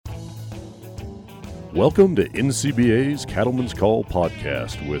Welcome to NCBA's Cattlemen's Call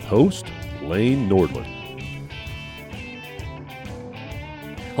podcast with host Lane Nordland.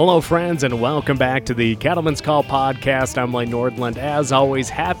 Hello, friends, and welcome back to the Cattlemen's Call podcast. I'm Lane Nordland. As always,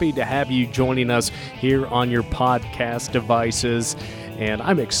 happy to have you joining us here on your podcast devices. And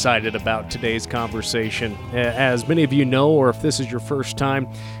I'm excited about today's conversation. As many of you know, or if this is your first time,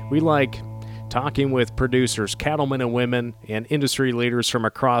 we like talking with producers, cattlemen and women, and industry leaders from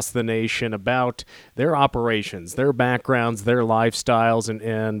across the nation about their operations, their backgrounds, their lifestyles,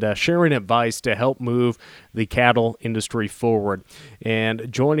 and sharing advice to help move the cattle industry forward.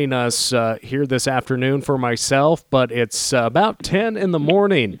 And joining us here this afternoon for myself, but it's about 10 in the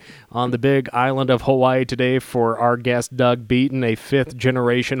morning on the big island of Hawaii today for our guest, Doug Beaton, a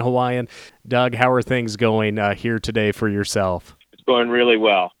fifth-generation Hawaiian. Doug, how are things going here today for yourself? It's going really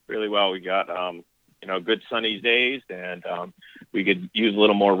well. We got, good sunny days, and we could use a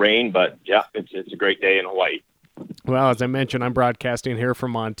little more rain, but yeah, it's a great day in Hawaii. Well, as I mentioned, I'm broadcasting here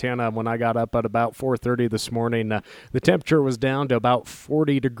from Montana. When I got up at about 4:30 this morning, the temperature was down to about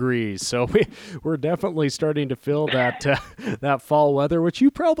 40 degrees. So we're definitely starting to feel that that fall weather, which you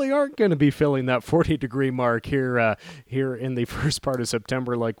probably aren't going to be feeling that 40-degree mark here in the first part of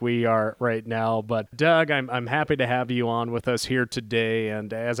September like we are right now. But Doug, I'm happy to have you on with us here today.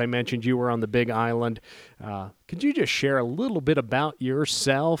 And as I mentioned, you were on the Big Island. Could you just share a little bit about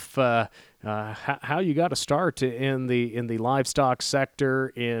yourself? How you got to start in the livestock sector,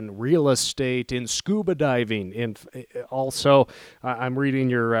 in real estate, in scuba diving, also I'm reading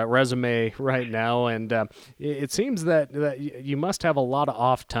your resume right now, and it seems that you must have a lot of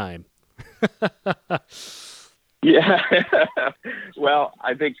off time. Yeah, well,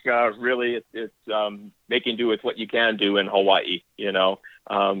 I think really it's making do with what you can do in Hawaii.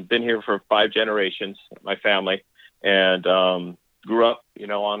 Been here for 5 generations, my family, and grew up,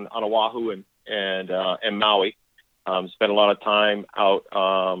 on Oahu and Maui. Spent a lot of time out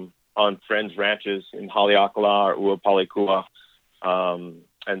on friends' ranches in Haleakala or Uapalikua,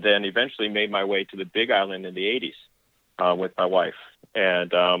 and then eventually made my way to the Big Island in the 80s with my wife.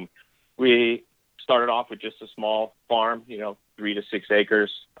 And we started off with just a small farm, 3 to 6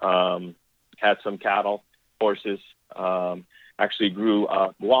 acres. Had some cattle, horses. Actually grew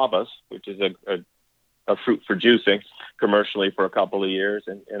guavas, which is a fruit for juicing commercially for a couple of years,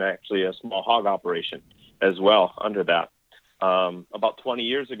 and actually a small hog operation as well under that. About 20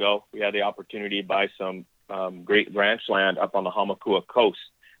 years ago, we had the opportunity to buy some great ranch land up on the Hamakua coast,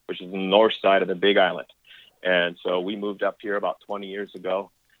 which is the north side of the Big Island. And so we moved up here about 20 years ago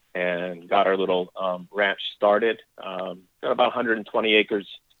and got our little ranch started. Got about 120 acres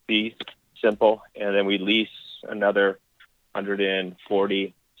fee simple, and then we lease another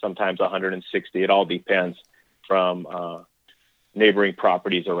 140, sometimes 160. It all depends from neighboring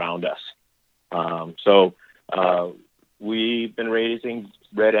properties around us. So we've been raising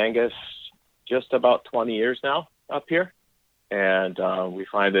Red Angus just about 20 years now up here, and we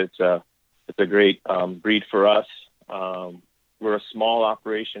find that it's a great breed for us. We're a small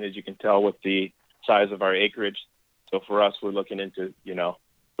operation, as you can tell, with the size of our acreage. So for us, we're looking into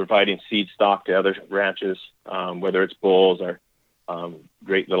providing seed stock to other ranches, whether it's bulls or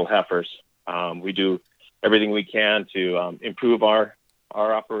great little heifers. We do everything we can to improve our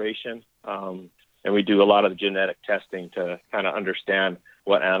operation, and we do a lot of genetic testing to kind of understand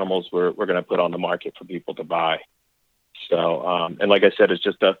what animals we're going to put on the market for people to buy. So, and like I said, it's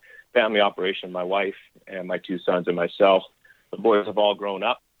just a family operation. My wife and my 2 sons and myself. The boys have all grown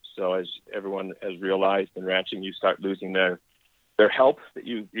up, so as everyone has realized in ranching, you start losing their help that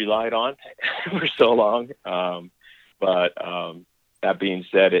you relied on for so long. But that being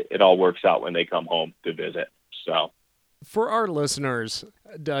said, it all works out when they come home to visit. So, for our listeners,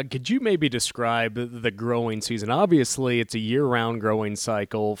 Doug, could you maybe describe the growing season? Obviously, it's a year-round growing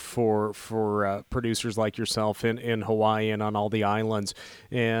cycle for producers like yourself in Hawaii and on all the islands.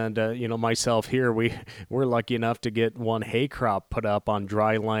 And myself here, we're lucky enough to get one hay crop put up on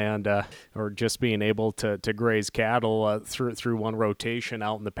dry land, or just being able to graze cattle through one rotation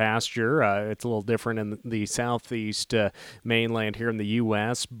out in the pasture. It's a little different in the southeast mainland here in the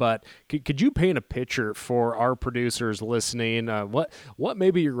U.S. But could you paint a picture for our producers listening? What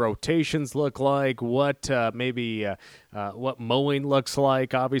maybe your rotations look like? What what mowing looks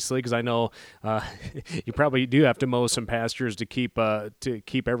like? Obviously, because I know you probably do have to mow some pastures to keep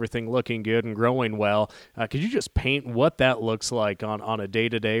everything looking good and growing well. Could you just paint what that looks like on a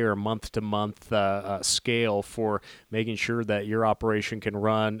day-to-day or month-to-month scale for making sure that your operation can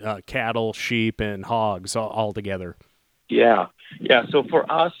run cattle, sheep, and hogs all together? Yeah. So for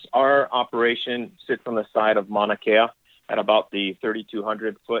us, our operation sits on the side of Mauna Kea at about the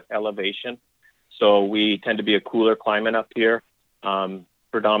 3,200 foot elevation. So we tend to be a cooler climate up here.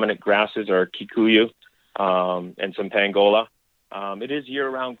 Predominant grasses are kikuyu and some pangola. It is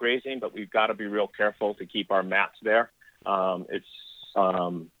year-round grazing, but we've got to be real careful to keep our mats there. So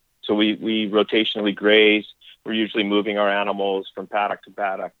we rotationally graze. We're usually moving our animals from paddock to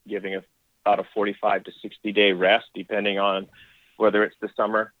paddock, giving about a 45 to 60-day rest, depending on whether it's the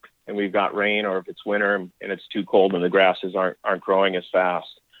summer and we've got rain, or if it's winter and it's too cold and the grasses aren't growing as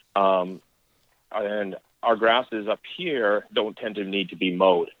fast. And our grasses up here don't tend to need to be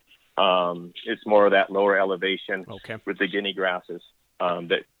mowed. It's more of that lower elevation with the guinea grasses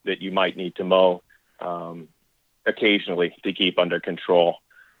that you might need to mow occasionally to keep under control.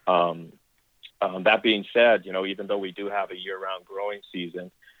 That being said, even though we do have a year-round growing season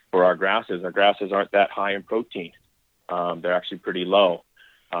for our grasses aren't that high in protein. They're actually pretty low.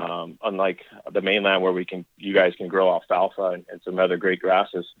 Unlike the mainland where you guys can grow alfalfa and some other great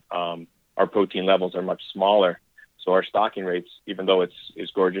grasses, our protein levels are much smaller. So our stocking rates, even though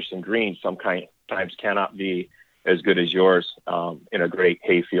it's gorgeous and green, sometimes cannot be as good as yours in a great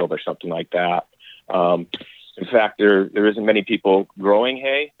hay field or something like that. In fact, there isn't many people growing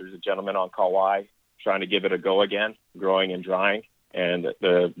hay. There's a gentleman on Kauai trying to give it a go again, growing and drying. And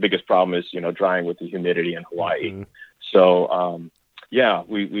the biggest problem is, drying with the humidity in Hawaii. Mm-hmm. So,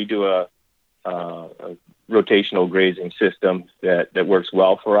 we do a rotational grazing system that works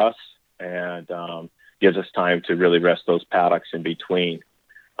well for us and gives us time to really rest those paddocks in between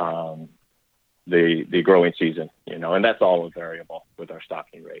the growing season, and that's all a variable with our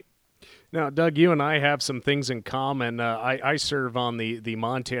stocking rate. Now, Doug, you and I have some things in common. I serve on the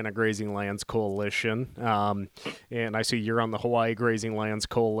Montana Grazing Lands Coalition, and I see you're on the Hawaii Grazing Lands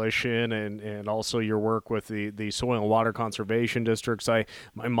Coalition, and also your work with the Soil and Water Conservation Districts.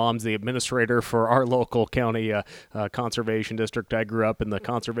 My mom's the administrator for our local county conservation district. I grew up in the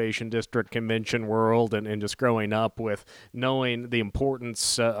conservation district convention world, and just growing up with knowing the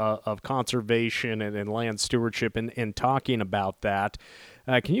importance of conservation and land stewardship and talking about that.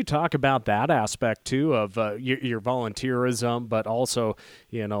 Can you talk about that aspect, too, of your volunteerism, but also,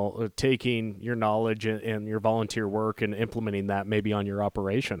 taking your knowledge and your volunteer work and implementing that maybe on your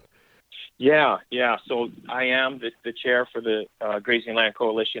operation? Yeah. So I am the chair for the Grazing Land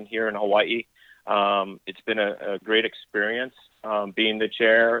Coalition here in Hawaii. It's been a great experience being the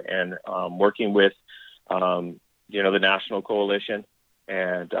chair and working with, the National Coalition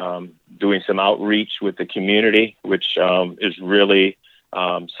and doing some outreach with the community, which is really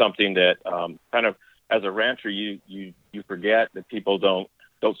something that kind of, as a rancher, you forget that people don't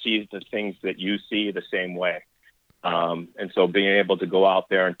see the things that you see the same way. And so being able to go out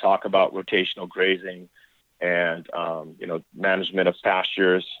there and talk about rotational grazing and, management of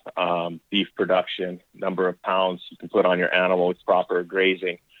pastures, beef production, number of pounds you can put on your animal with proper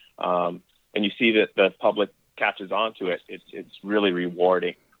grazing. And you see that the public catches on to it. It's really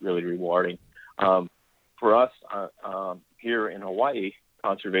rewarding. For us, here in Hawaii,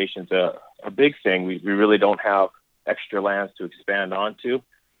 conservation's a big thing. We really don't have extra lands to expand onto.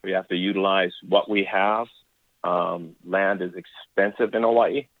 We have to utilize what we have. Land is expensive in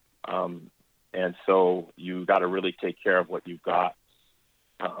Hawaii, and so you got to really take care of what you've got.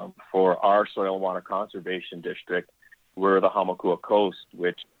 For our Soil and Water Conservation District, we're the Hamakua Coast,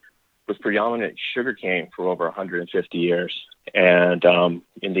 which was predominant sugarcane for over 150 years. And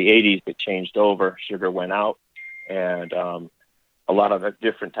in the 80s, it changed over. Sugar went out, and a lot of a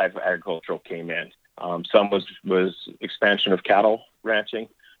different type of agricultural came in. Some was expansion of cattle ranching.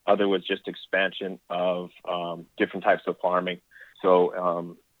 Other was just expansion of different types of farming.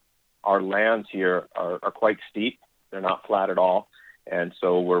 So our lands here are quite steep. They're not flat at all. And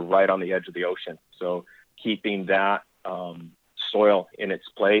so we're right on the edge of the ocean. So keeping that soil in its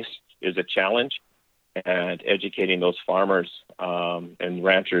place is a challenge, and educating those farmers and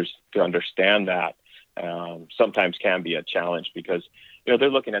ranchers to understand that sometimes can be a challenge, because they're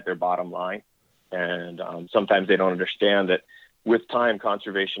looking at their bottom line, and sometimes they don't understand that with time,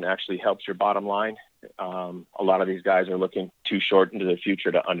 conservation actually helps your bottom line. A lot of these guys are looking too short into the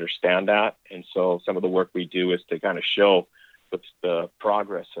future to understand that, and so some of the work we do is to kind of show the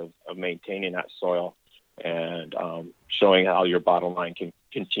progress of maintaining that soil and showing how your bottom line can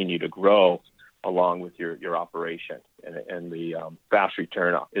continue to grow along with your operation, and the fast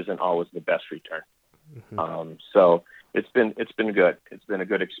return isn't always the best return. Mm-hmm. So it's been good. It's been a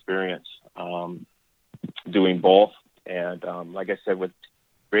good experience doing both. And like I said, with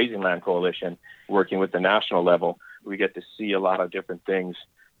Grazing Land Coalition, working with the national level, we get to see a lot of different things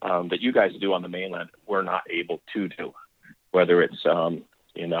that you guys do on the mainland we're not able to do, whether it's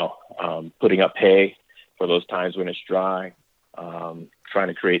putting up hay for those times when it's dry, trying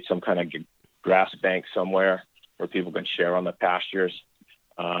to create some kind of grass bank somewhere where people can share on the pastures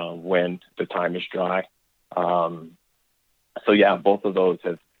when the time is dry. So yeah, both of those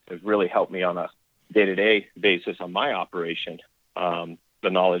have really helped me on a day-to-day basis on my operation. The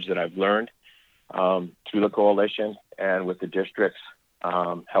knowledge that I've learned through the coalition and with the districts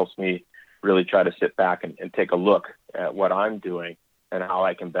helps me really try to sit back and take a look at what I'm doing and how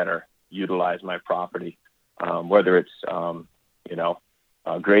I can better utilize my property, whether it's,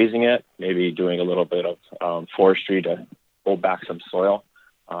 grazing it, maybe doing a little bit of forestry to hold back some soil,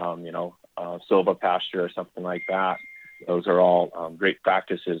 silvopasture or something like that. Those are all great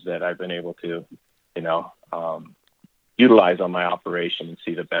practices that I've been able to, utilize on my operation and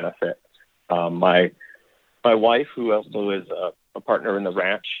see the benefit. My wife, who also is a partner in the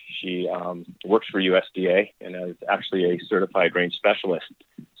ranch, she works for USDA and is actually a certified range specialist.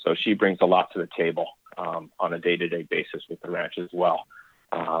 So she brings a lot to the table on a day-to-day basis with the ranch as well,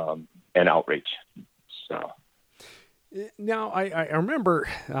 and outreach. So. Now, I remember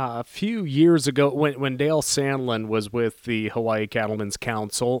a few years ago when Dale Sandlin was with the Hawaii Cattlemen's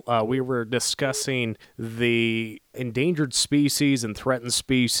Council, we were discussing the endangered species and threatened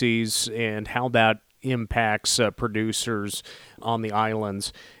species and how that impacts producers on the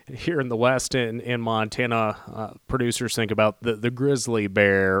islands. Here in the West, in Montana, producers think about the grizzly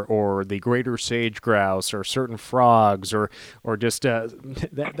bear or the greater sage grouse or certain frogs or just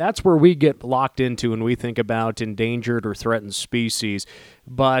that's where we get locked into when we think about endangered or threatened species.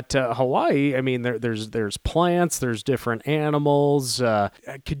 But Hawaii, I mean, there's plants, there's different animals.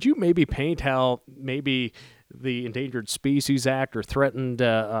 Could you maybe paint how maybe the Endangered Species Act or threatened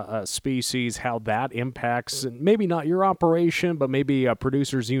species, how that impacts, maybe not your operation, but maybe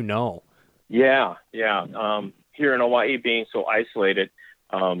producers you know? Yeah. Here in Hawaii, being so isolated,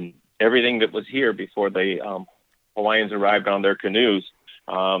 everything that was here before the Hawaiians arrived on their canoes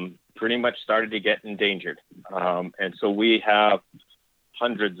pretty much started to get endangered. And so we have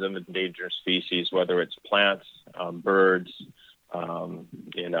hundreds of endangered species, whether it's plants, birds, some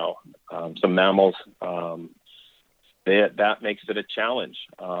mammals. That makes it a challenge,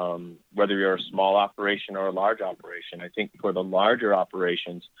 whether you're a small operation or a large operation. I think for the larger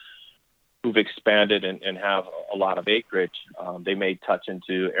operations who've expanded and have a lot of acreage, they may touch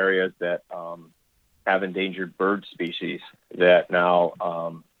into areas that have endangered bird species that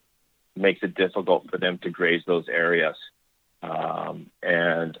now makes it difficult for them to graze those areas.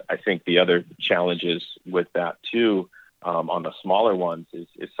 And I think the other challenges with that too, on the smaller ones,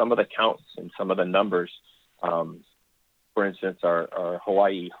 is some of the counts and some of the numbers. For instance, our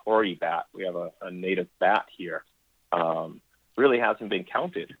Hawaii hoary bat, we have a native bat here, really hasn't been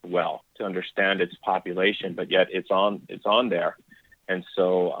counted well to understand its population, but yet it's on there. And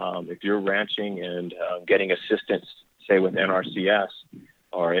so if you're ranching and getting assistance, say with NRCS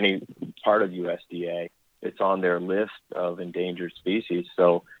or any part of USDA, it's on their list of endangered species.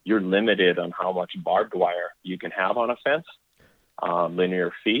 So you're limited on how much barbed wire you can have on a fence,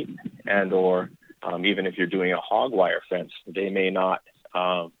 linear feet, and or even if you're doing a hog wire fence, they may not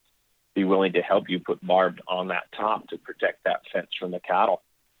be willing to help you put barbed on that top to protect that fence from the cattle.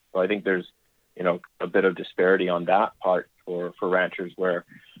 So I think there's, a bit of disparity on that part for ranchers, where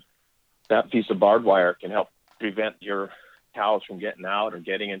that piece of barbed wire can help prevent your cows from getting out or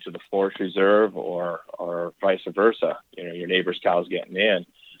getting into the forest reserve or vice versa, your neighbor's cows getting in,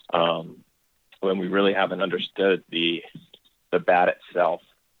 when we really haven't understood the bat itself.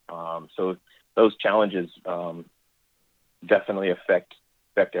 So those challenges definitely affect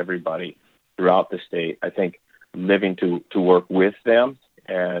everybody throughout the state. I think living to work with them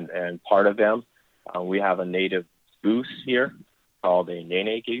and part of them, we have a native goose here called a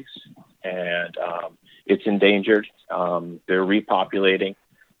nene goose, and it's endangered. They're repopulating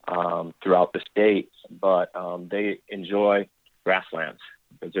throughout the state, but they enjoy grasslands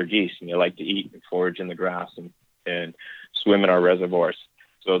because they're geese and they like to eat and forage in the grass and swim in our reservoirs.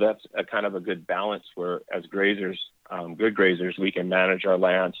 So that's a kind of a good balance where, as grazers, good grazers, we can manage our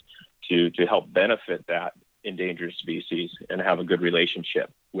lands to help benefit that endangered species and have a good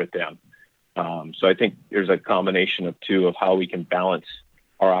relationship with them. So I think there's a combination of two of how we can balance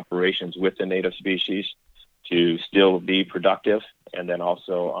our operations with the native species to still be productive and then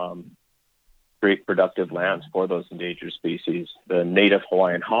also create productive lands for those endangered species. The native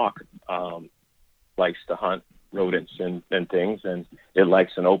Hawaiian hawk likes to hunt rodents and things, and it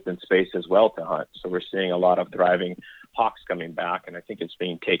likes an open space as well to hunt. So we're seeing a lot of thriving hawks coming back, and I think it's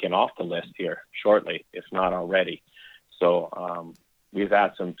being taken off the list here shortly, if not already. So we've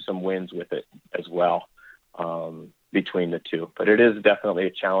had some wins with it as well between the two. But it is definitely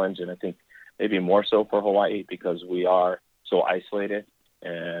a challenge, and I think maybe more so for Hawaii because we are so isolated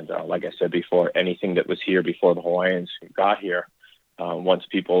And like I said before, anything that was here before the Hawaiians got here, once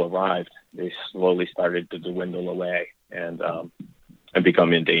people arrived, they slowly started to dwindle away and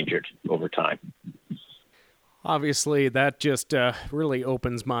become endangered over time. Obviously, that just really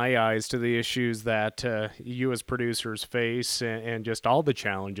opens my eyes to the issues that you as producers face and just all the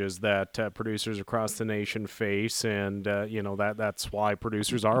challenges that producers across the nation face. And, that's why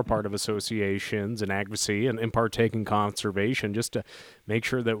producers are a part of associations and advocacy and partake in conservation, just to make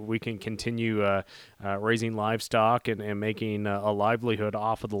sure that we can continue raising livestock and making a livelihood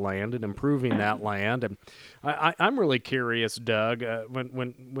off of the land and improving that land. And I'm really curious, Doug,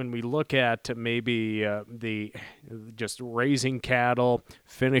 when we look at maybe the just raising cattle,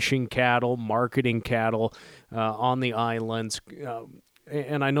 finishing cattle, marketing cattle on the islands.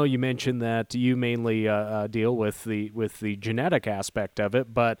 And I know you mentioned that you mainly deal with the genetic aspect of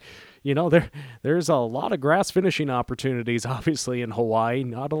it, but there's a lot of grass finishing opportunities, obviously, in Hawaii.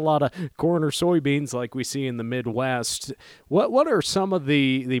 Not a lot of corn or soybeans like we see in the Midwest. What are some of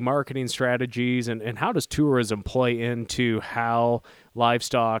the marketing strategies, and how does tourism play into how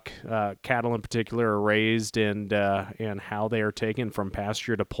livestock, cattle in particular, are raised and how they are taken from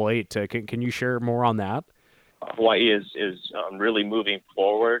pasture to plate? Can you share more on that? Hawaii is really moving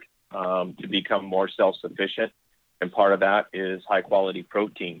forward to become more self-sufficient, and part of that is high-quality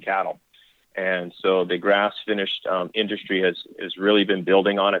protein cattle. And so the grass-finished industry has really been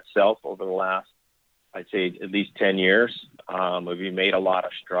building on itself over the last, I'd say, at least 10 years. We've made a lot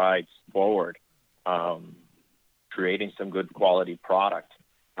of strides forward, creating some good quality product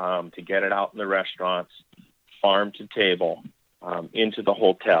to get it out in the restaurants, farm to table, into the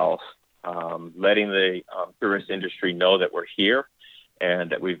hotels, letting the tourist industry know that we're here and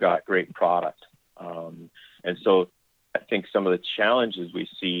that we've got great product. And so I think some of the challenges we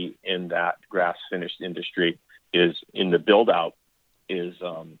see in that grass finished industry is in the build out is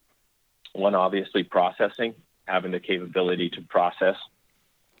one, obviously processing, having the capability to process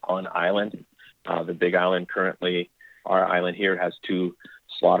on island. The Big Island currently, our island here has 2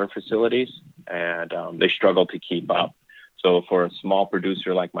 slaughter facilities, and they struggle to keep up. So for a small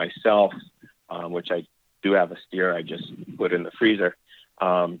producer like myself, which I do have a steer I just put in the freezer,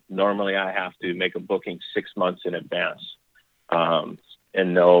 normally I have to make a booking 6 months in advance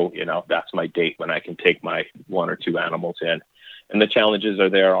and know, that's my date when I can take my 1 or 2 animals in. And the challenges are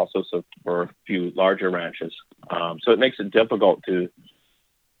there also for a few larger ranches. So it makes it difficult to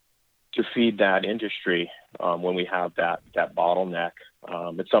feed that industry when we have that bottleneck.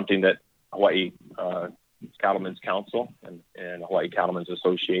 It's something that Hawaii Cattlemen's Council and Hawaii Cattlemen's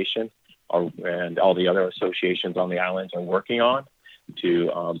Association and all the other associations on the islands are working on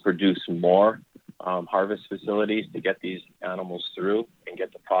to produce more harvest facilities to get these animals through and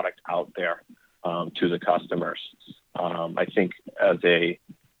get the product out there to the customers. I think as a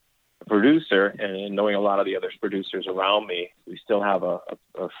producer and knowing a lot of the other producers around me, we still have a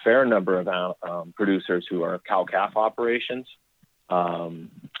fair number of producers who are cow-calf operations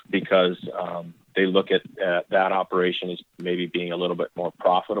because they look at that operation as maybe being a little bit more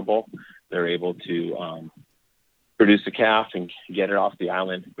profitable. They're able to produce a calf and get it off the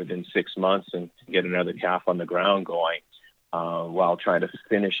island within 6 months and get another calf on the ground going while trying to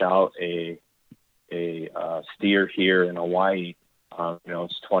finish out a steer here in Hawaii.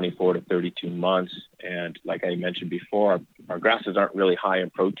 It's 24 to 32 months. And like I mentioned before, our grasses aren't really high in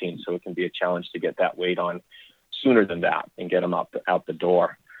protein, so it can be a challenge to get that weight on sooner than that and get them out the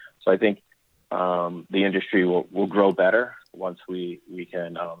door. So I think the industry will grow better once we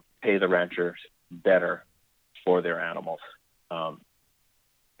can pay the ranchers better for their animals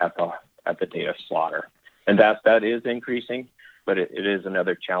at the date of slaughter. And that is increasing, but it is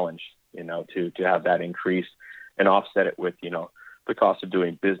another challenge, to have that increase and offset it with, the cost of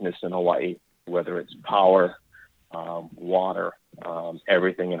doing business in Hawaii, whether it's power, water,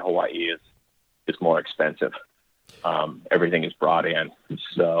 everything in Hawaii is more expensive. Everything is brought in.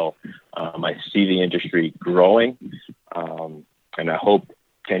 So I see the industry growing, and I hope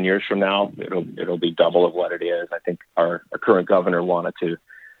 10 years from now, it'll be double of what it is. I think our current governor wanted to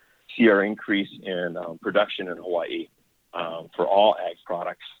see our increase in production in Hawaii for all ag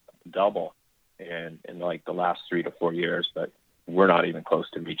products double in like the last 3 to 4 years, but we're not even close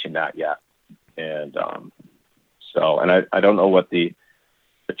to reaching that yet. And I don't know what the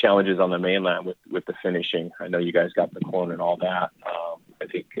challenges on the mainland with the finishing. I know you guys got the corn and all that. I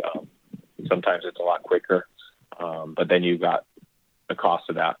think sometimes it's a lot quicker, but then you've got the cost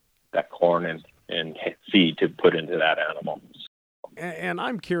of that corn and feed to put into that animal. And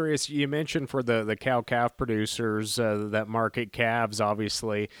I'm curious, you mentioned for the cow-calf producers that market calves,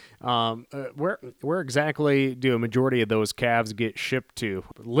 obviously. Where exactly do a majority of those calves get shipped to?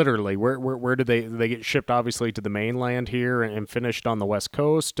 Literally, where do they get shipped, obviously, to the mainland here and finished on the West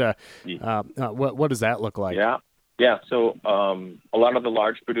Coast? What does that look like? Yeah. So a lot of the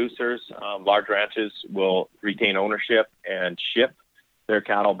large producers, large ranches will retain ownership and ship their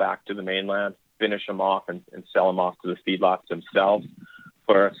cattle back to the mainland, finish them off and sell them off to the feedlots themselves.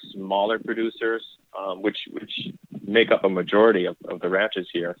 For smaller producers, which make up a majority of the ranches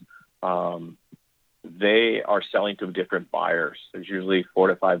here, they are selling to different buyers. There's usually 4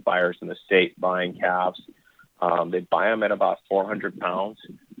 to 5 buyers in the state buying calves. They buy them at about 400 pounds,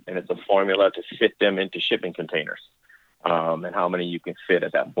 and it's a formula to fit them into shipping containers, and how many you can fit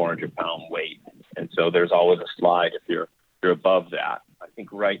at that 400-pound weight. And so there's always a slide if you're above that. I think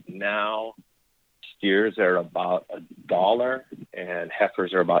right now steers are about $1 and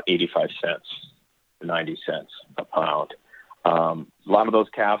heifers are about 85 cents to 90 cents a pound. A lot of those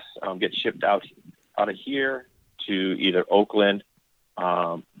calves get shipped out of here to either Oakland,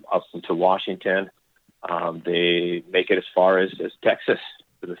 up to Washington. They make it as far as Texas,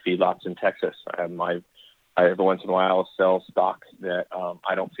 to the feedlots in Texas. I every once in a while sell stock that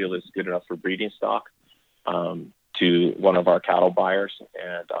I don't feel is good enough for breeding stock to one of our cattle buyers,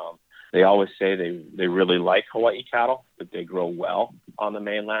 and they always say they really like Hawaii cattle, but they grow well on the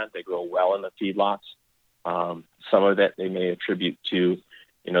mainland. They grow well in the feedlots. Some of that they may attribute to,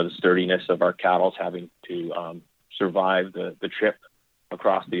 the sturdiness of our cattle having to survive the trip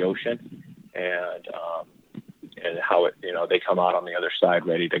across the ocean, and how it, they come out on the other side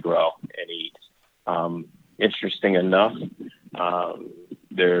ready to grow and eat. Interesting enough,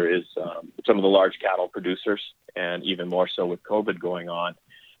 there is some of the large cattle producers, and even more so with COVID going on,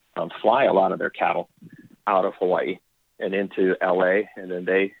 fly a lot of their cattle out of Hawaii and into LA, and then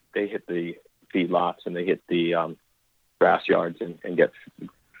they hit the feedlots and they hit the grass yards and get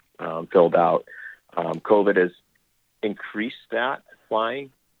filled out. COVID has increased that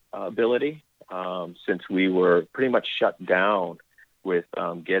flying ability since we were pretty much shut down with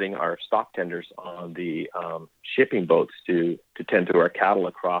getting our stock tenders on the shipping boats to tend to our cattle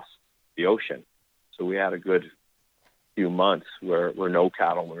across the ocean. So we had a good few months where no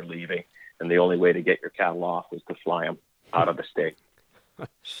cattle were leaving, and the only way to get your cattle off was to fly them out of the state.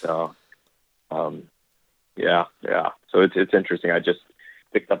 So, yeah. So it's interesting. I just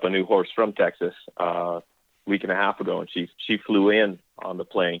picked up a new horse from Texas a week and a half ago, and she flew in on the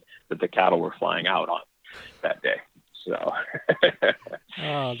plane that the cattle were flying out on that day. So,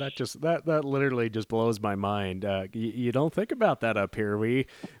 oh, that literally just blows my mind. You don't think about that up here. We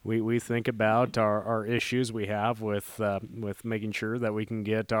think about our issues we have with making sure that we can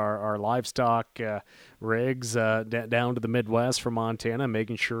get our livestock rigs down to the Midwest from Montana,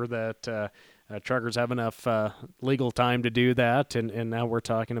 making sure that truckers have enough legal time to do that, and now we're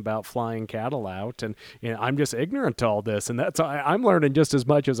talking about flying cattle out, and I'm just ignorant to all this, and I'm learning just as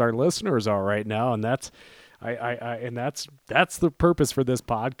much as our listeners are right now, and that's the purpose for this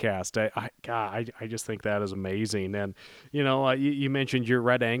podcast. I just think that is amazing. And you mentioned your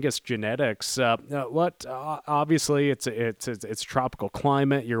Red Angus genetics. Obviously it's tropical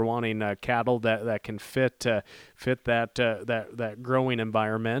climate. You're wanting cattle that can fit that growing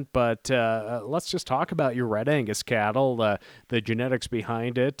environment. But let's just talk about your Red Angus cattle, the genetics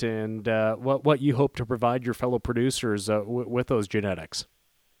behind it, and what you hope to provide your fellow producers with those genetics.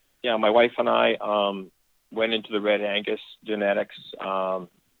 Yeah, my wife and I went into the Red Angus genetics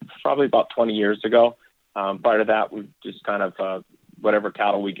probably about 20 years ago. Part of that, we just kind of whatever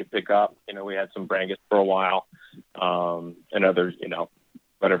cattle we could pick up. We had some Brangus for a while, and others,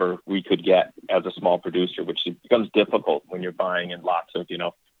 whatever we could get as a small producer, which becomes difficult when you're buying in lots of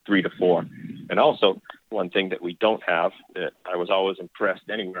 3 to 4. And also, one thing that we don't have that I was always impressed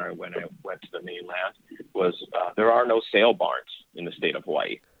anywhere when I went to the mainland was there are no sale barns in the state of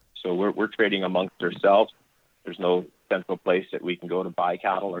Hawaii. So we're trading amongst ourselves. There's no central place that we can go to buy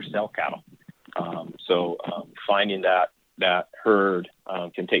cattle or sell cattle. So finding that herd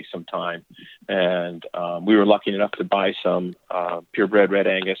can take some time. And we were lucky enough to buy some purebred Red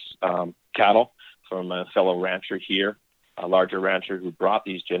Angus cattle from a fellow rancher here, a larger rancher who brought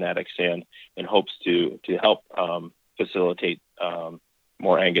these genetics in hopes to help facilitate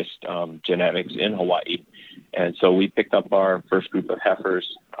more Angus genetics in Hawaii. And so we picked up our first group of heifers,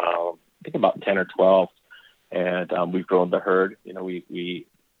 I think about 10 or 12, and we've grown the herd. We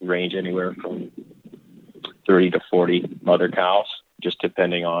range anywhere from 30 to 40 mother cows, just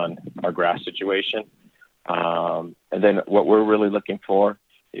depending on our grass situation. And then what we're really looking for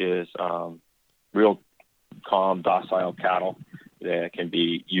is real calm, docile cattle that can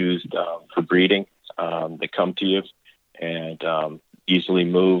be used for breeding. They come to you and easily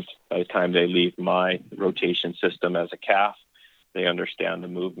moved by the time they leave my rotation system as a calf. They understand the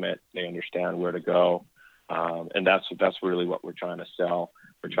movement. They understand where to go. And that's really what we're trying to sell.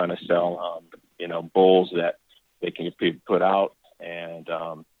 We're trying to sell, bulls that they can be put out and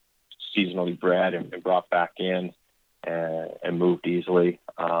seasonally bred and brought back in and moved easily.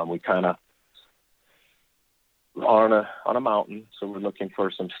 We kind of on a mountain, so we're looking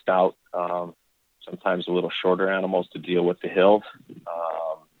for some stout, sometimes a little shorter animals to deal with the hills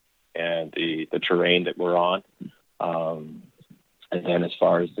and the terrain that we're on. And then as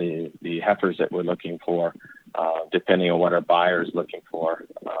far as the heifers that we're looking for, depending on what our buyer is looking for,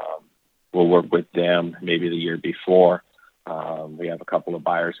 we'll work with them maybe the year before. We have a couple of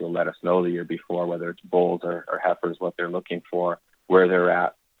buyers who will let us know the year before, whether it's bulls or heifers, what they're looking for, where they're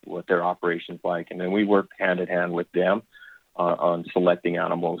at, what their operation's like. And then we work hand in hand with them on selecting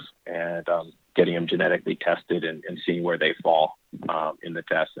animals and getting them genetically tested and seeing where they fall in the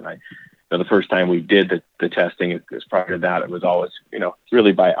test. And the first time we did the testing, as prior to that, it was always,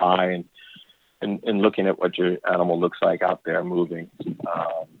 really by eye and looking at what your animal looks like out there moving.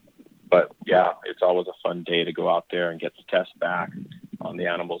 But yeah, it's always a fun day to go out there and get the test back on the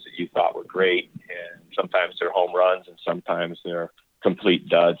animals that you thought were great. And sometimes they're home runs and sometimes they're complete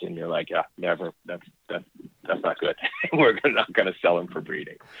duds. And you're like, yeah, never, that's not good. We're not going to sell them for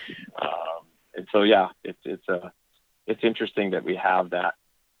breeding. And so, yeah, it's interesting that we have that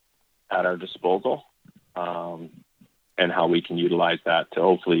at our disposal, and how we can utilize that to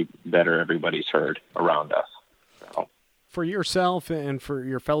hopefully better everybody's herd around us. So. For yourself and for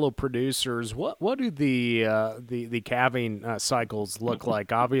your fellow producers, what do the calving cycles look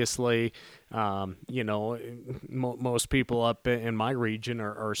like? Obviously, most people up in my region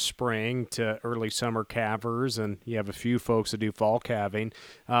are spring to early summer calvers, and you have a few folks that do fall calving.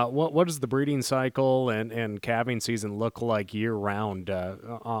 What does the breeding cycle and calving season look like year round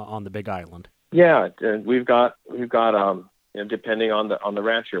on the Big Island? Yeah, we've got depending on the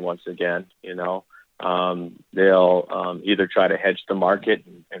rancher once again, they'll either try to hedge the market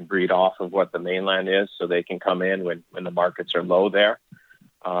and breed off of what the mainland is so they can come in when the markets are low there.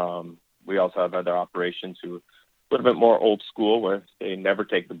 We also have other operations who are a little bit more old school where they never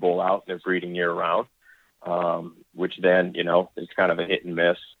take the bull out. They're breeding year round, which then, is kind of a hit and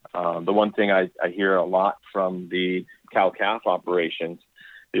miss. The one thing I hear a lot from the cow-calf operations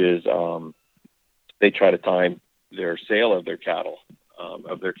is they try to time their sale of their cattle,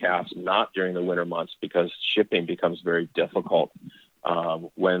 of their calves, not during the winter months because shipping becomes very difficult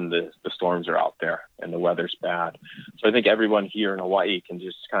when the storms are out there and the weather's bad. So I think everyone here in Hawaii can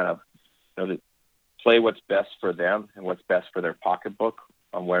just kind of play what's best for them and what's best for their pocketbook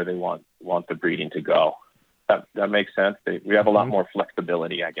on where they want the breeding to go. That makes sense. We have a lot more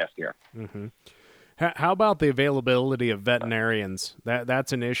flexibility, I guess, here. Mm-hmm. How about the availability of veterinarians?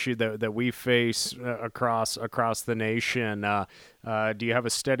 That's an issue that we face across the nation. Do you have a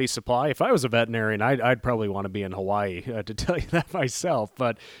steady supply? If I was a veterinarian, I'd probably want to be in Hawaii, to tell you that myself.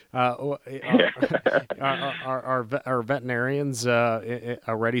 But are veterinarians a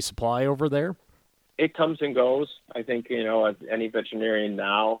ready supply over there? It comes and goes. I think, as any veterinarian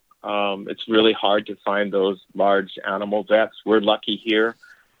now, it's really hard to find those large animal vets. We're lucky here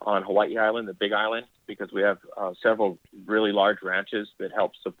on Hawaii Island, the Big Island, because we have several really large ranches that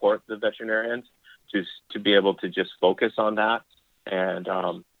help support the veterinarians to be able to just focus on that. And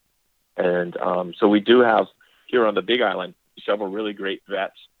so we do have here on the Big Island several really great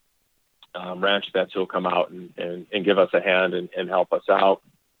vets, ranch vets who'll come out and give us a hand and help us out.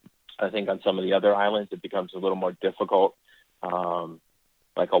 I think on some of the other islands it becomes a little more difficult,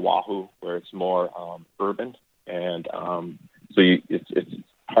 like Oahu, where it's more urban, and so it's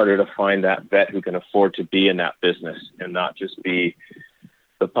harder to find that vet who can afford to be in that business and not just be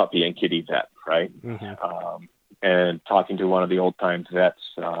the puppy and kitty vet, right? Mm-hmm. And talking to one of the old time vets,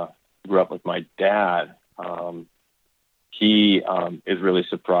 grew up with my dad. He is really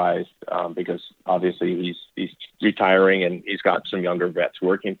surprised because obviously he's retiring and he's got some younger vets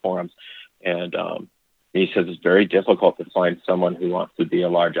working for him, and he says it's very difficult to find someone who wants to be a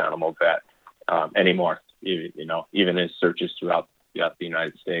large animal vet anymore. Even in searches throughout the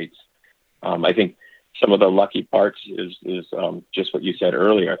United States. I think some of the lucky parts is just what you said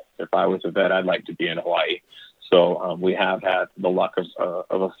earlier. If I was a vet, I'd like to be in Hawaii. So we have had the luck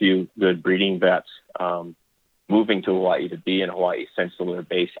of a few good breeding vets moving to Hawaii to be in Hawaii since they're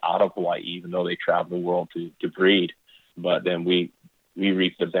based out of Hawaii, even though they travel the world to breed. But then we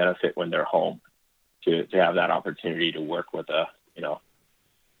reap the benefit when they're home to have that opportunity to work with a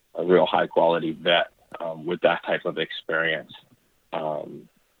real high quality vet with that type of experience.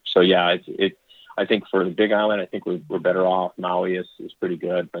 So yeah, I think for the Big Island, I think we're better off. Maui is pretty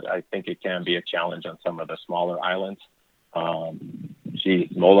good, but I think it can be a challenge on some of the smaller islands.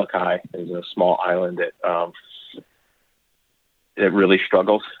 Molokai is a small island that it really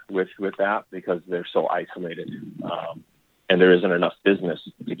struggles with that because they're so isolated, and there isn't enough business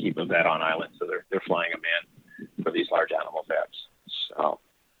to keep a vet on island, so they're flying them in for these large animal vets. So,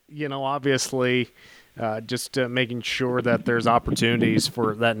 obviously, just making sure that there's opportunities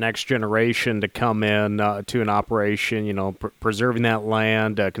for that next generation to come in to an operation, preserving that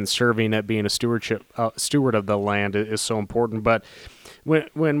land, conserving it, being a steward of the land is so important. But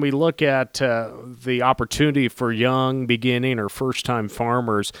when we look at the opportunity for young, beginning, or first-time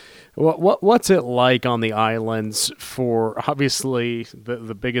farmers, what's it like on the islands for, obviously,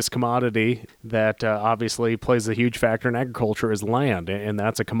 the biggest commodity that obviously plays a huge factor in agriculture is land, and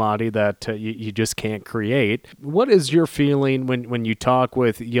that's a commodity that you just can't create. What is your feeling when you talk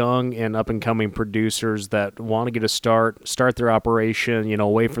with young and up-and-coming producers that want to get a start their operation,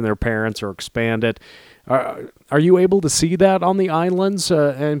 away from their parents or expand it? Are you able to see that on the islands,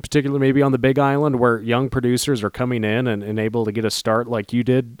 in particular maybe on the Big Island, where young producers are coming in and able to get a start like you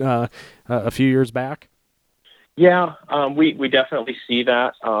did a few years back? Yeah, we definitely see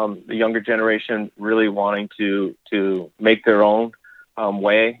that. The younger generation really wanting to make their own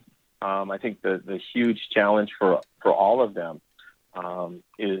way. I think the huge challenge for all of them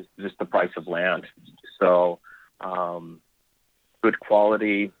is just the price of land. So good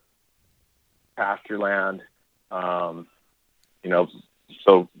quality pasture land, so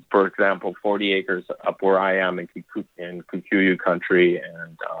for example, 40 acres up where I am in Kikuyu country,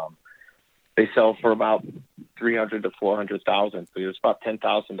 and they sell for about $300,000 to $400,000. So it's about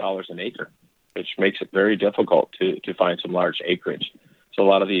 $10,000 an acre, which makes it very difficult to find some large acreage. So a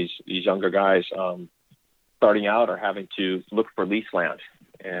lot of these younger guys starting out are having to look for lease land,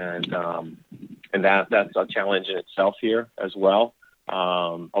 and that's a challenge in itself here as well.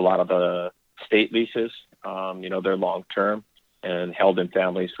 A lot of the state leases, they're long-term and held in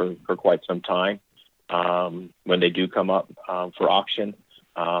families for quite some time. When they do come up for auction,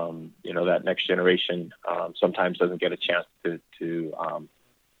 that next generation sometimes doesn't get a chance to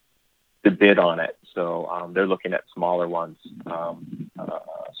bid on it. So they're looking at smaller ones,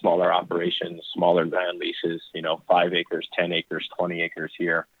 smaller operations, smaller land leases, 5 acres, 10 acres, 20 acres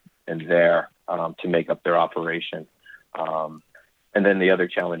here and there to make up their operation. And then the other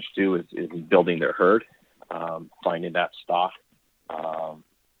challenge too is building their herd, finding that stock,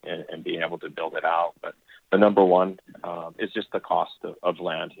 and being able to build it out. But the number one is just the cost of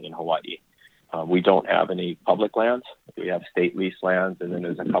land in Hawaii. We don't have any public lands. We have state lease lands, and then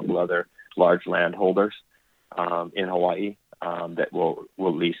there's a couple other large landholders in Hawaii that will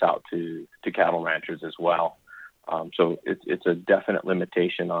lease out to cattle ranchers as well. So it's a definite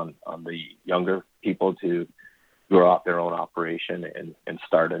limitation on the younger people to grow out their own operation and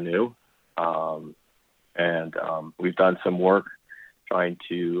start anew. And we've done some work trying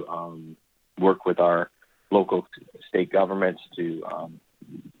to work with our local state governments to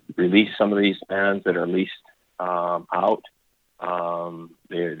release some of these lands that are leased out.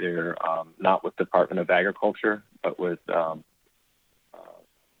 They're not with Department of Agriculture, but with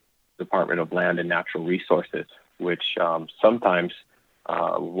Department of Land and Natural Resources, which sometimes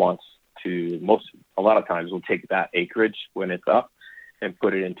a lot of times will take that acreage when it's up and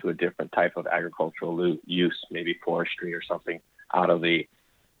put it into a different type of agricultural use, maybe forestry or something, out of the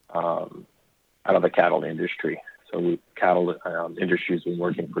cattle industry. So cattle industry has been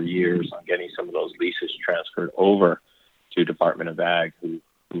working for years on getting some of those leases transferred over to Department of Ag, who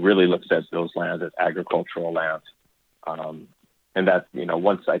really looks at those lands as agricultural lands. And that,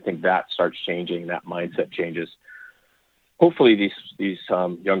 once I think that starts changing, that mindset changes, hopefully these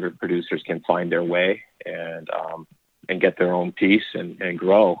younger producers can find their way and get their own piece and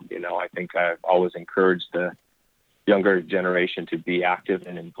grow. I think I've always encouraged the younger generation to be active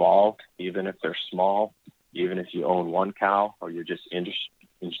and involved, even if they're small, even if you own one cow or you're just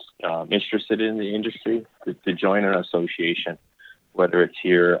interested in the industry, to join an association, whether it's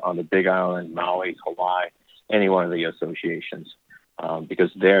here on the Big Island, Maui, Hawaii, any one of the associations,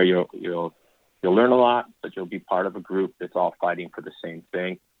 because there you'll learn a lot, but you'll be part of a group that's all fighting for the same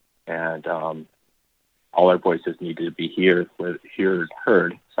thing, and all our voices need to be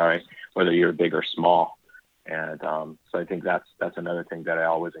heard. Whether you're big or small, and so I think that's another thing that I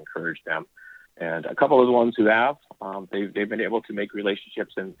always encourage them. And a couple of the ones who have, they've been able to make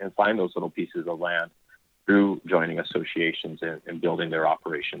relationships and find those little pieces of land through joining associations and building their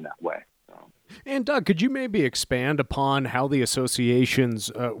operation that way. And Doug, could you maybe expand upon how the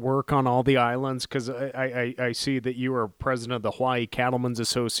associations work on all the islands? Because I see that you are president of the Hawaii Cattlemen's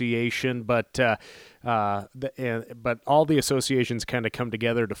Association, but all the associations kind of come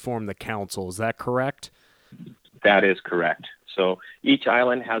together to form the council. Is that correct? That is correct. So each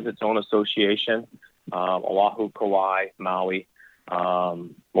island has its own association. Oahu, Kauai, Maui,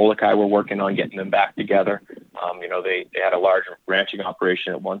 Molokai, we're working on getting them back together. They had a large ranching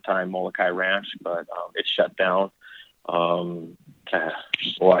operation at one time, Molokai Ranch, but it shut down,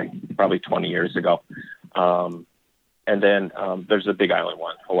 probably 20 years ago. And then there's a big island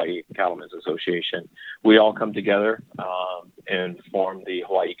one, Hawaii Cattlemen's Association. We all come together and form the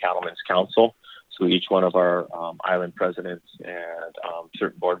Hawaii Cattlemen's Council. So each one of our island presidents and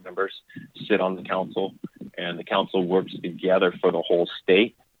certain board members sit on the council, and the council works together for the whole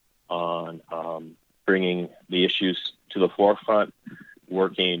state on bringing the issues to the forefront,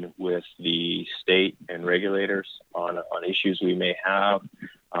 working with the state and regulators on issues we may have,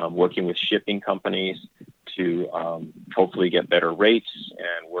 working with shipping companies to hopefully get better rates,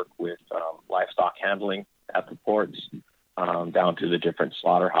 and work with livestock handling at the ports, down to the different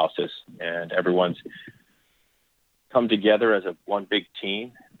slaughterhouses. And everyone's come together as one big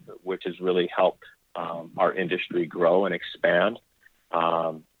team, which has really helped our industry grow and expand,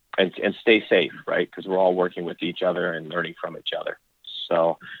 and stay safe, right? Because we're all working with each other and learning from each other.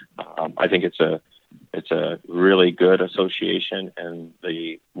 So I think it's a really good association, and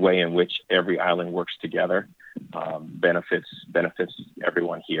the way in which every island works together benefits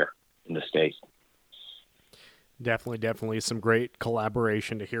everyone here in the state. Definitely some great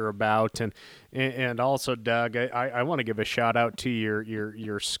collaboration to hear about. And also, Doug, I want to give a shout out to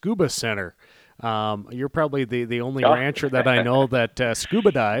your scuba center. You're probably the only rancher that I know that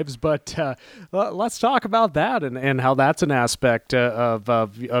scuba dives, but let's talk about that and how that's an aspect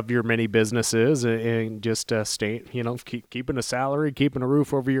of your many businesses, and just keeping a salary, keeping a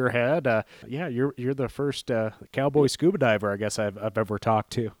roof over your head. You're the first cowboy scuba diver I guess I've ever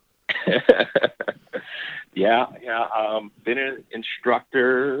talked to. Yeah. Been an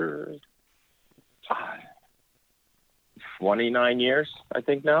instructor 29 years, I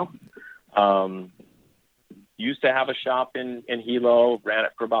think now. Used to have a shop in Hilo, ran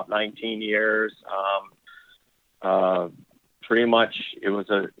it for about 19 years. Pretty much it was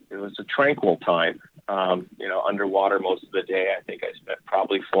a tranquil time. Underwater most of the day. I think I spent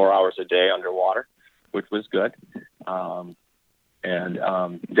probably 4 hours a day underwater, which was good. And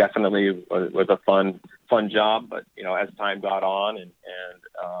definitely was a fun job, but as time got on and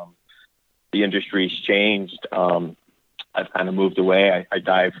the industry's changed, I've kind of moved away. I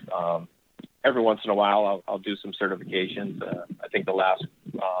dive every once in a while. I'll do some certifications. I think the last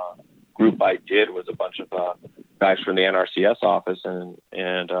group I did was a bunch of guys from the NRCS office,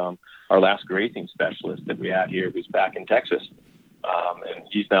 and our last grazing specialist that we had here was back in Texas. And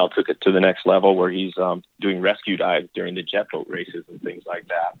he's now took it to the next level where he's doing rescue dives during the jet boat races and things like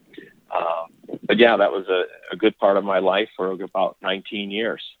that. But yeah, that was a good part of my life for about 19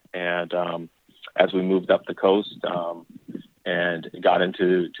 years. And as we moved up the coast and got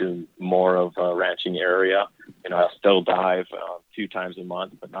into more of a ranching area, I still dive a few times a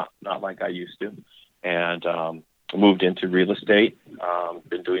month, but not like I used to. And moved into real estate.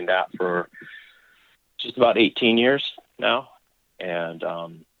 Been doing that for just about 18 years now. And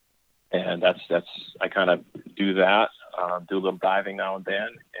that's I kind of do that, do a little diving now and then,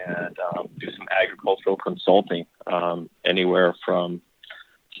 and do some agricultural consulting, anywhere from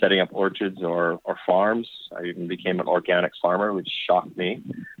setting up orchards or farms. I even became an organic farmer, which shocked me.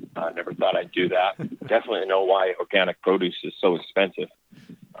 I never thought I'd do that. Definitely know why organic produce is so expensive.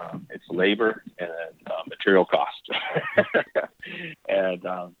 It's labor and material cost. And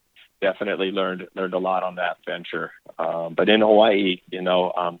definitely learned a lot on that venture. But in Hawaii,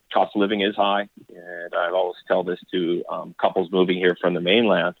 cost of living is high. And I always tell this to couples moving here from the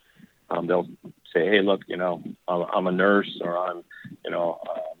mainland. They'll say, hey, look, I'm a nurse, or I'm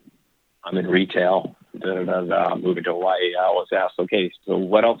in retail, moving to Hawaii. I always ask, okay, so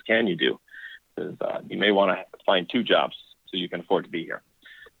what else can you do? Because you may want to find 2 jobs so you can afford to be here.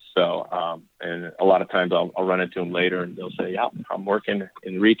 So, and a lot of times I'll run into them later and they'll say, yeah, I'm working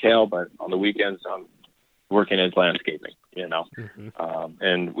in retail, but on the weekends I'm working as landscaping, Mm-hmm.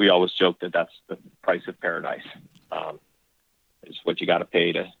 And we always joke that that's the price of paradise. It's what you got to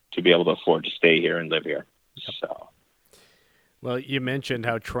pay to be able to afford to stay here and live here. Yep. So. Well, you mentioned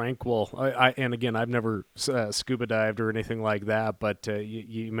how tranquil, and again, I've never scuba dived or anything like that, but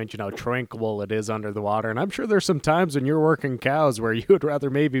you mentioned how tranquil it is under the water. And I'm sure there's some times when you're working cows where you would rather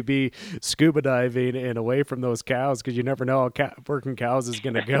maybe be scuba diving and away from those cows because you never know how working cows is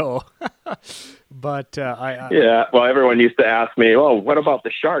going to go. But yeah, well, everyone used to ask me, oh, what about the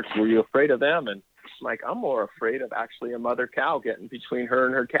sharks? Were you afraid of them? And I'm like, I'm more afraid of actually a mother cow getting between her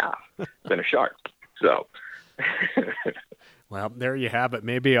and her calf than a shark. So. Well, there you have it.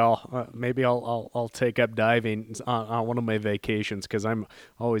 Maybe I'll take up diving on one of my vacations because I'm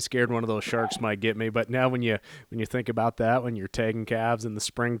always scared one of those sharks might get me. But now when you think about that, when you're tagging calves in the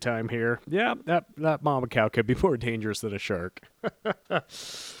springtime here, yeah, that mama cow could be more dangerous than a shark.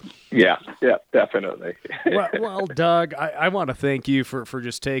 Yeah, definitely. well, Doug, I want to thank you for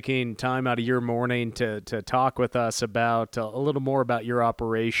just taking time out of your morning to talk with us about a little more about your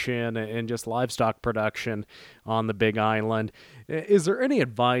operation and just livestock production on the Big Island. Is there any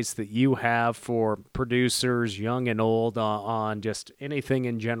advice that you have for producers, young and old, on just anything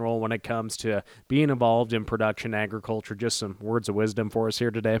in general when it comes to being involved in production agriculture? Just some words of wisdom for us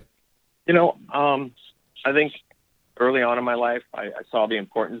here today. I think early on in my life, I saw the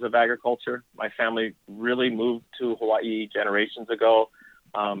importance of agriculture. My family really moved to Hawaii generations ago.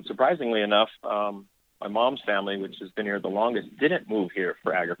 Surprisingly enough, my mom's family, which has been here the longest, didn't move here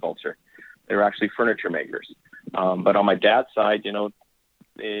for agriculture. They were actually furniture makers. But on my dad's side,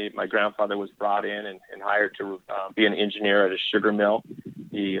 my grandfather was brought in and hired to be an engineer at a sugar mill.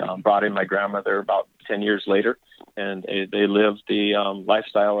 He brought in my grandmother about 10 years later, and they lived the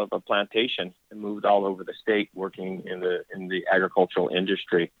lifestyle of a plantation and moved all over the state working in the agricultural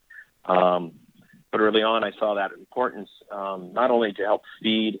industry. But early on, I saw that importance, not only to help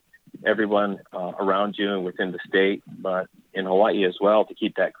feed everyone around you and within the state, but in Hawaii as well, to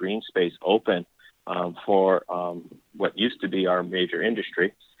keep that green space open for what used to be our major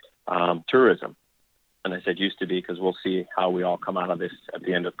industry, tourism. And I said used to be because we'll see how we all come out of this at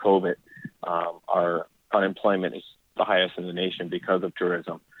the end of COVID. Our unemployment is the highest in the nation because of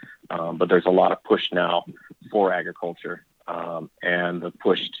tourism. But there's a lot of push now for agriculture and the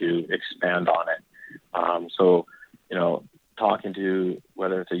push to expand on it. So, talking to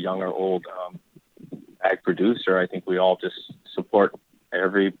whether it's a young or old ag producer, I think we all just support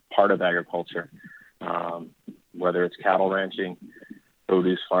every part of agriculture, whether it's cattle ranching,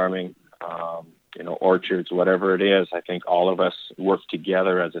 produce farming, orchards, whatever it is. I think all of us work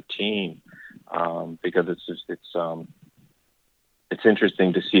together as a team because it's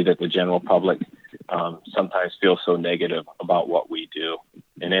interesting to see that the general public sometimes feels so negative about what we do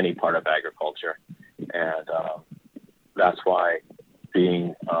in any part of agriculture. And that's why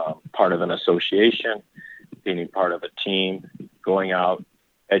being part of an association, being part of a team, going out,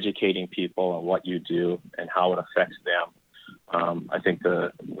 educating people on what you do and how it affects them. I think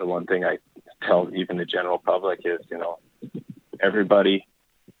the one thing I tell even the general public is, everybody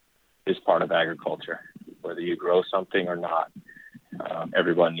is part of agriculture, whether you grow something or not.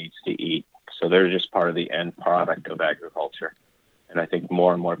 Everyone needs to eat. So they're just part of the end product of agriculture. And I think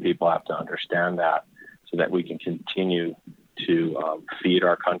more and more people have to understand that so that we can continue to feed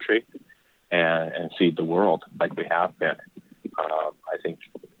our country and feed the world like we have been. I think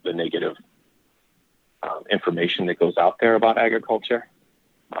the negative information that goes out there about agriculture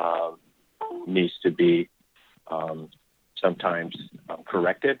needs to be sometimes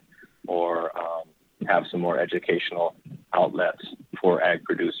corrected or have some more educational outlets for ag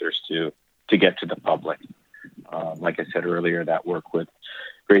producers to get to the public. Like I said earlier, that work with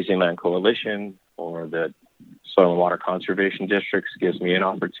Grazing Land Coalition or the Soil and Water Conservation Districts gives me an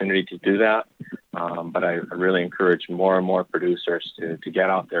opportunity to do that. But I really encourage more and more producers to get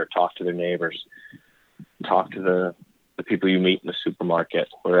out there, talk to their neighbors, talk to the people you meet in the supermarket,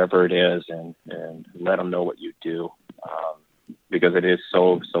 wherever it is, and let them know what you do, because it is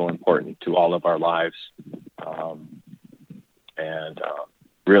so important to all of our lives, and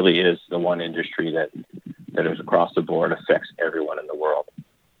really is the one industry that is across the board, affects everyone in the world.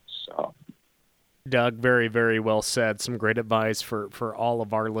 So. Doug, very, very well said. Some great advice for all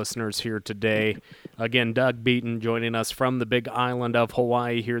of our listeners here today. Again, Doug Beaton joining us from the Big Island of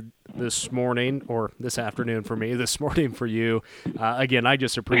Hawaii here this morning, or this afternoon for me, this morning for you. Again, I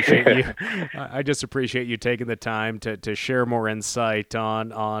just appreciate you. I just appreciate you taking the time to share more insight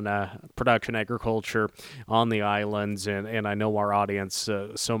on production agriculture on the islands, and I know our audience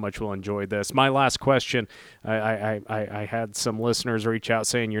so much will enjoy this. My last question: I had some listeners reach out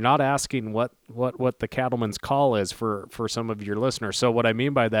saying you're not asking what the cattleman's call is for some of your listeners. So what I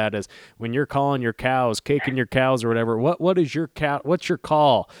mean by that is when you're calling your cows, caking your cows or whatever, what is your what's your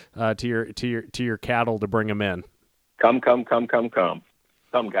call to your cattle to bring them in? Come,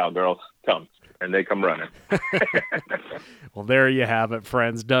 cowgirls, come. And they come running. Well, there you have it,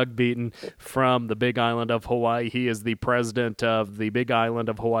 friends. Doug Beaton from the Big Island of Hawaii. He is the president of the Big Island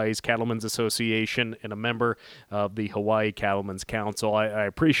of Hawaii's Cattlemen's Association and a member of the Hawaii Cattlemen's Council. I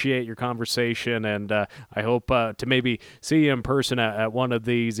appreciate your conversation, and I hope to maybe see you in person at one of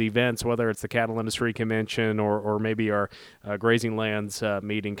these events, whether it's the Cattle Industry Convention or maybe our Grazing Lands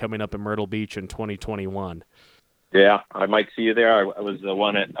meeting coming up in Myrtle Beach in 2021. Yeah, I might see you there. I was the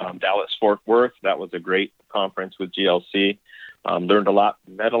one at Dallas-Fort Worth. That was a great conference with GLC. Learned a lot.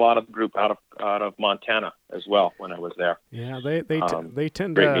 Met a lot of the group out of Montana as well when I was there. Yeah, they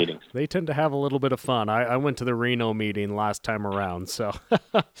tend great meetings. They tend to have a little bit of fun. I went to the Reno meeting last time around. So,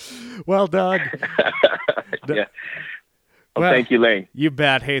 well, Doug. Yeah. Well, thank you, Lane. You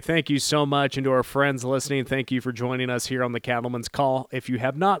bet. Hey, thank you so much. And to our friends listening, thank you for joining us here on the Cattleman's Call. If you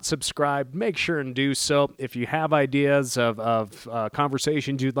have not subscribed, make sure and do so. If you have ideas of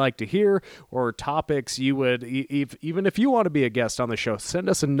conversations you'd like to hear or topics you would, even if you want to be a guest on the show, send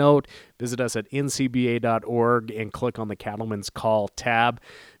us a note. Visit us at ncba.org and click on the Cattleman's Call tab.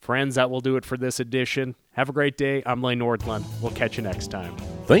 Friends, that will do it for this edition. Have a great day. I'm Lane Nordlund. We'll catch you next time.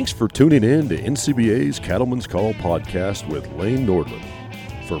 Thanks for tuning in to NCBA's Cattleman's Call podcast with Lane Nordlund.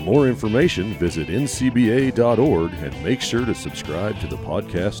 For more information, visit ncba.org and make sure to subscribe to the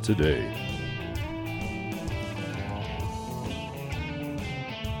podcast today.